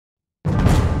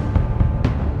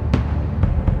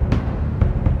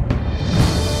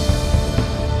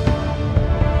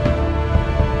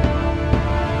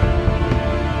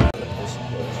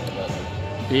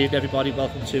Good evening everybody,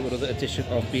 welcome to another edition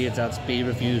of Beer Dad's Beer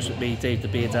Reviews with me, Dave the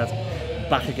Beer Dad,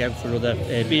 back again for another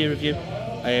beer review.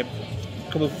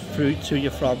 Coming through to you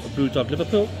from Brewdog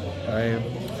Liverpool.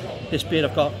 This beer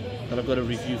I've got that I'm going to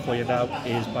review for you now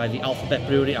is by the Alphabet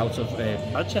Brewery out of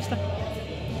Manchester.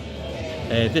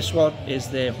 This one is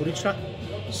the Honeytrap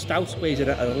Stout, weighs in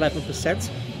at 11%.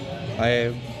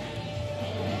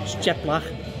 It's jet black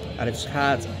and it's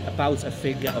had about a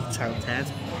finger of town head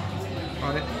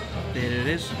on it. There it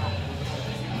is.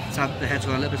 It's had the head's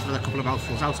got a little bit of a couple of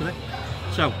mouthfuls out of it.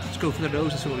 So let's go for the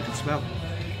nose and see what we can smell.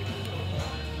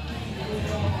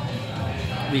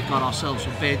 We've got ourselves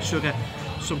some burnt sugar,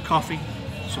 some coffee,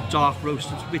 some dark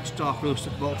roasted, rich dark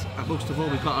roasted malt, and most of all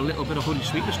we've got a little bit of honey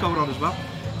sweetness going on as well.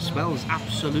 It smells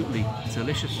absolutely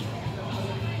delicious.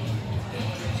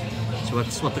 So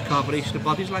that's what the carbonation of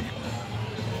body's like.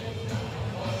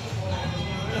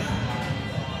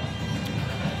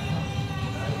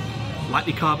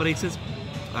 Lightly carbonated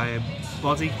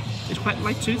body. It's quite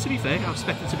light too, to be fair. I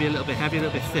expect it to be a little bit heavy, a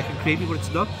little bit thick and creamy, but it's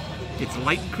not. It's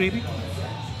light and creamy.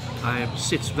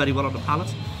 Sits very well on the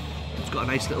palate. It's got a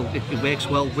nice little, it works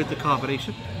well with the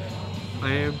carbonation.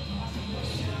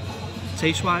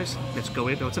 Taste wise, let's go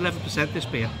in. Now it's 11% this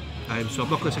beer, so I'm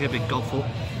not going to take a big gulpful,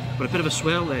 but a bit of a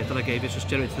swirl there that I gave it just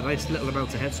generated a nice little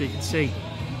amount of head, so you can see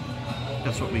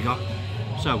that's what we got.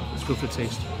 So let's go for the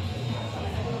taste.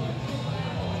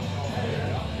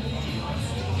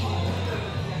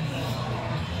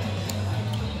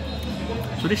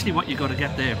 So initially what you're going to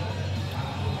get there,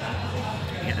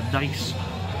 you get a nice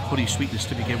honey sweetness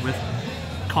to begin with.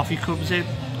 Coffee comes in,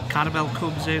 caramel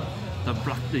comes in, the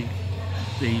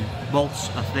malts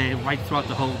are there right throughout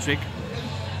the whole drink.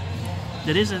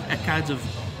 There is a kind of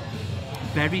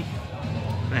very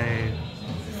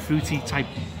fruity type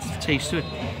taste to it.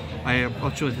 I'm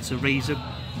not sure if it's a raisin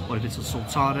or if it's a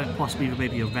sultana, possibly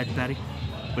maybe a red berry,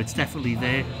 but it's definitely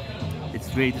there. It's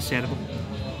very discernible.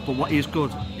 But what is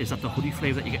good is that the honey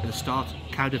flavour that you get at the start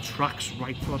kind of tracks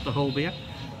right throughout the whole beer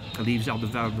and leaves it on the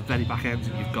very back end.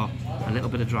 You've got a little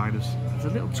bit of dryness. There's a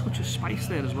little touch of spice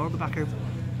there as well on the back end,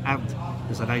 and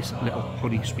there's a nice little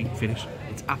honey sweet finish.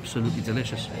 It's absolutely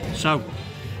delicious. So,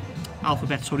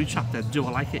 Alphabet's Honeytrap then, do I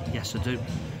like it? Yes I do.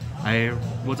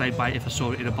 Would I buy it if I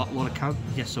saw it in a bottle or a can?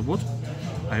 Yes I would.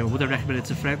 Would I recommend it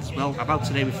to friends? Well, I'm out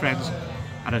today with friends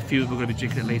and a few of them are going to be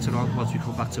drinking it later on once we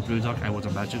come back to Brewdog, I would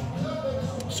imagine.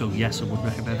 So yes, I would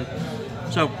recommend it.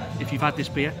 So if you've had this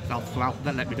beer from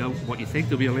Alphabet, let me know what you think.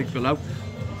 There'll be a link below,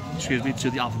 excuse me, to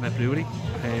the Alphabet Brewery.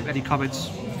 Any comments,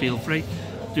 feel free.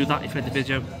 Do that if you like the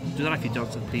video, do that if you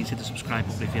don't, and please hit the subscribe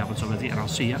button if you haven't already, and I'll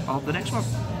see you on the next one.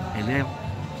 Hey there.